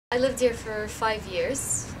I lived here for 5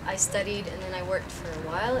 years. I studied and then I worked for a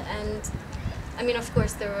while, and I mean, of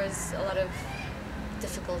course there was a lot of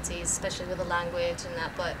difficulties, especially with the language and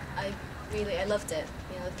that, but I loved it.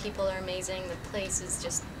 You know, the people are amazing, the place is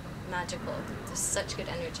just magical. There's such good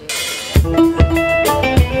energy.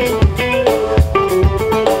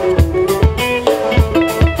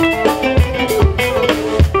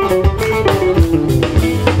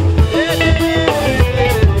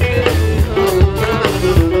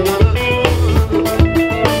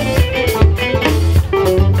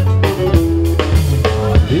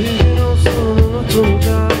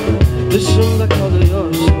 Dışımda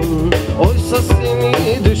kalıyorsun, oysa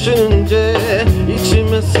seni düşününce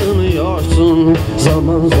içime sığmıyorsun.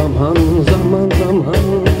 Zaman zaman, zaman zaman,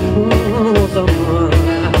 o zaman,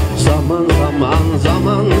 zaman zaman,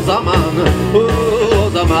 zaman zaman, o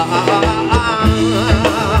zaman.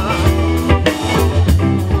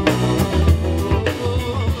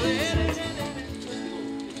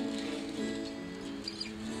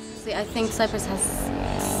 I think Cyprus has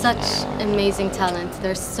such amazing talent.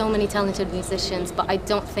 There's so many talented musicians, but I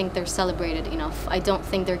don't think they're celebrated enough. I don't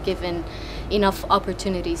think they're given enough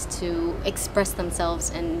opportunities to express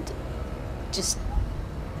themselves and just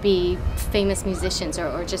be famous musicians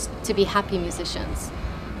or just to be happy musicians.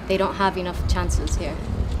 They don't have enough chances here.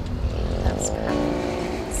 That's great.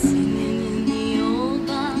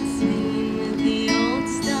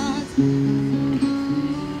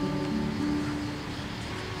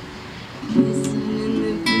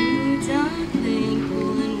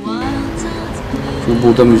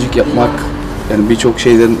 Burada müzik yapmak, yani birçok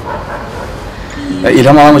şeyden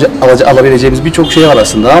ilham alabileceğimiz birçok şey var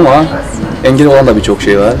aslında, ama engel olan da birçok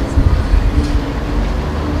şey var.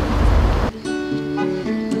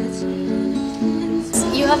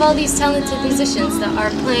 You have all these talented musicians that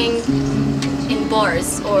are playing in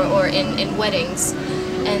bars or in weddings,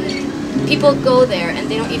 and people go there and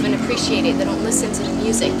they don't even appreciate it. They don't listen to the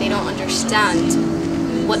music. They don't understand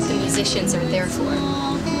what the musicians are there for.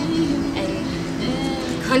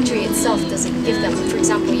 Country itself doesn't give them. For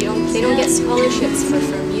example, they don't get scholarships for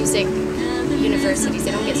music universities.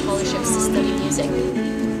 They don't get scholarships to study music.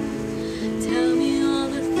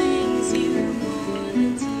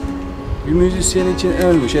 Bir müzisyen için en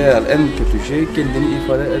önemli şey, en kötü şey kendini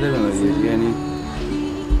ifade edememesi. Yani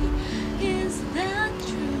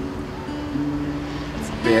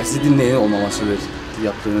veya sizi dinleyen olmamasıdır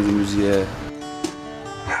yaptığınız müziğe.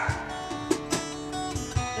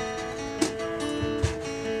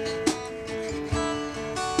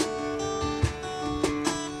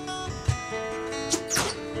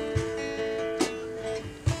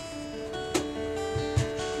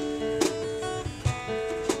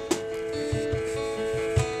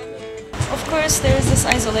 Of course, there is this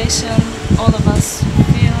isolation all of us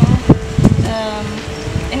feel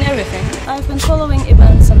in everything. I've been following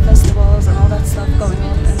events and festivals and all that stuff going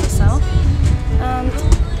on in the south, and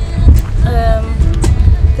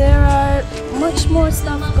there are much more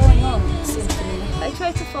stuff going on, it seems to me. I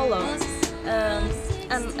try to follow,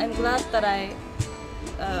 and I'm glad that I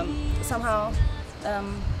somehow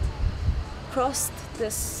crossed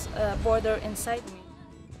this border inside me.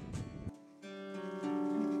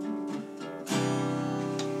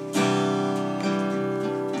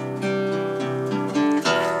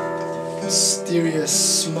 Mysterious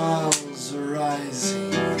smiles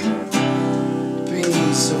arising,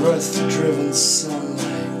 beams of earth-driven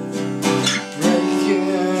sunlight breaking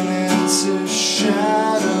into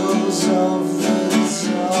shadows of the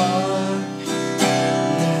darkness.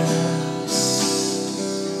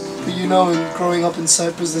 But you know, growing up in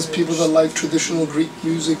Cyprus, there's people that like traditional Greek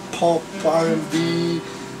music, pop, R&B,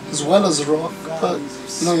 as well as rock. But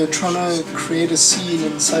you know, you're trying to create a scene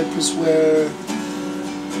in Cyprus where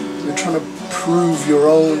you're trying to prove your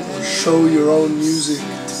own or show your own music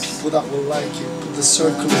to people that will like it, but the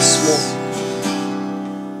circle is small.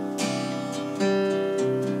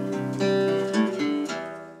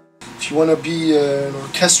 If you want to be an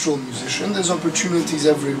orchestral musician, there's opportunities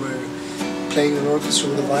everywhere. Playing an orchestra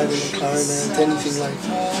with a violin, a clarinet, anything like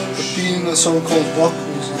that. But being a so-called rock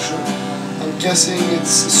musician, I'm guessing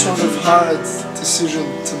it's a sort of hard decision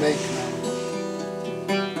to make.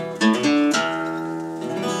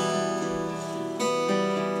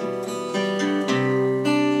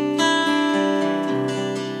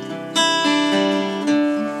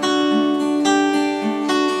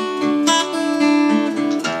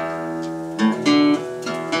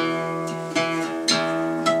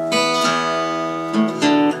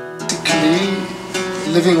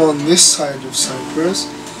 Living on this side of Cyprus,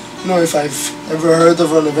 you know, if I've ever heard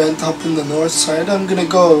of an event up in the north side, I'm gonna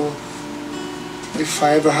go if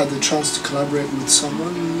I ever had the chance to collaborate with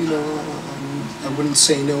someone, you know, I wouldn't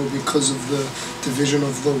say no because of the division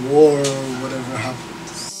of the war or whatever happened.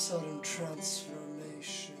 Sudden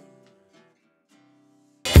transformation.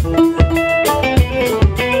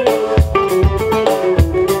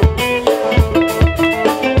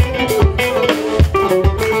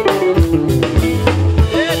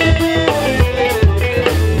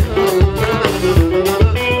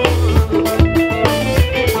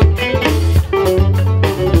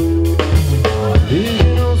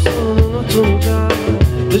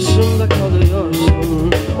 Dışımda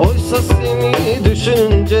kalıyorsun, oysa seni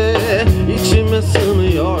düşününce içime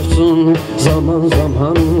sığmıyorsun. Zaman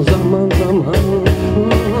zaman, zaman zaman,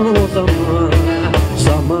 o zaman.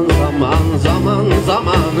 Zaman zaman, zaman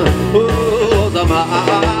zaman, o zaman.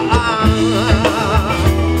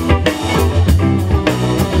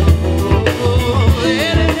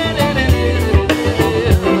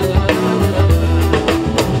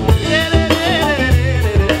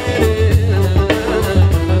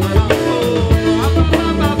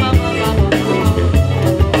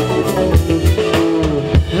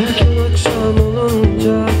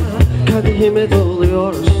 Kadehime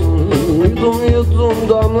doluyorsun, yudum yudum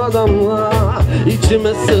damla damla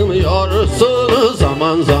içime sığmıyorsun.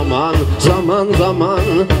 Zaman zaman, zaman zaman,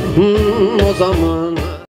 o zaman.